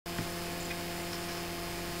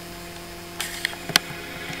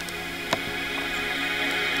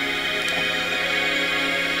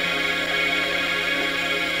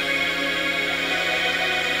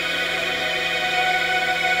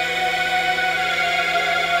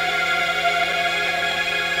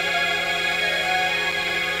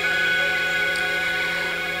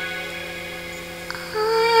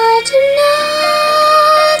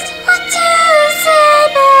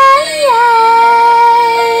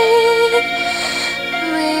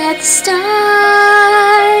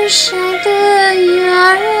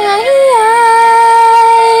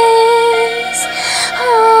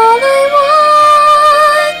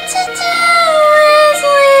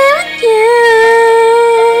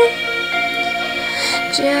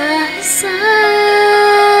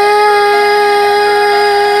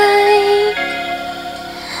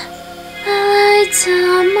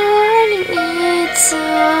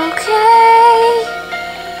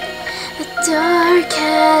dark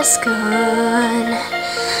has gone.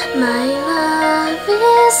 My love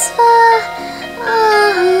is fooooling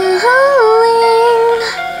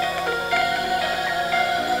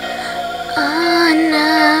on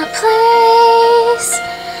a place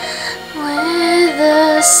where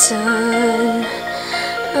the sun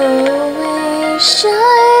always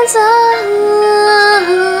shines on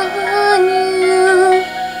you.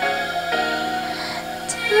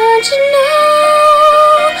 Don't you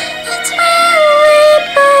know that's where we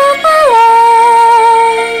both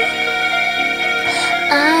belong?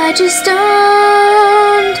 I just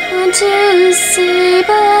don't want to say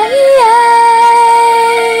bye.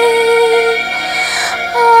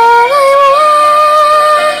 All I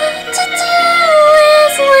want to do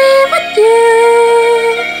is live with you.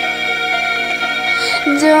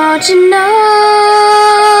 Don't you know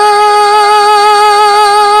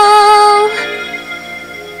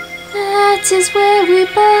that is where we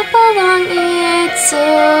both belong? It's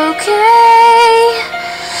okay.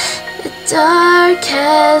 The dark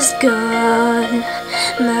has gone.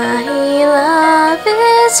 My love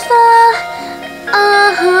is fooooling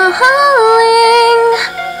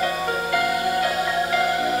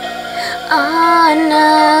on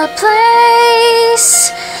a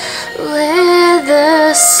place where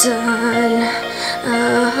the sun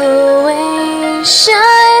always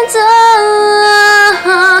shines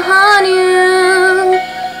on you.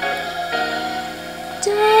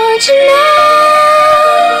 Don't you know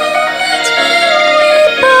that's where we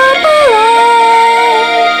both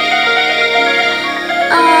belong?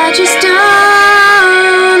 I just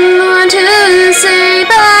don't want to say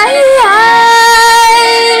bye.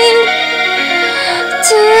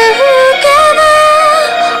 Together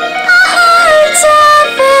our hearts are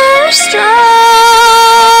very strong.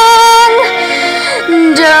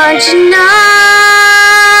 Don't you know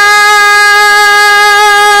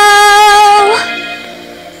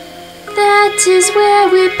that is where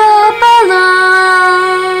we both belong?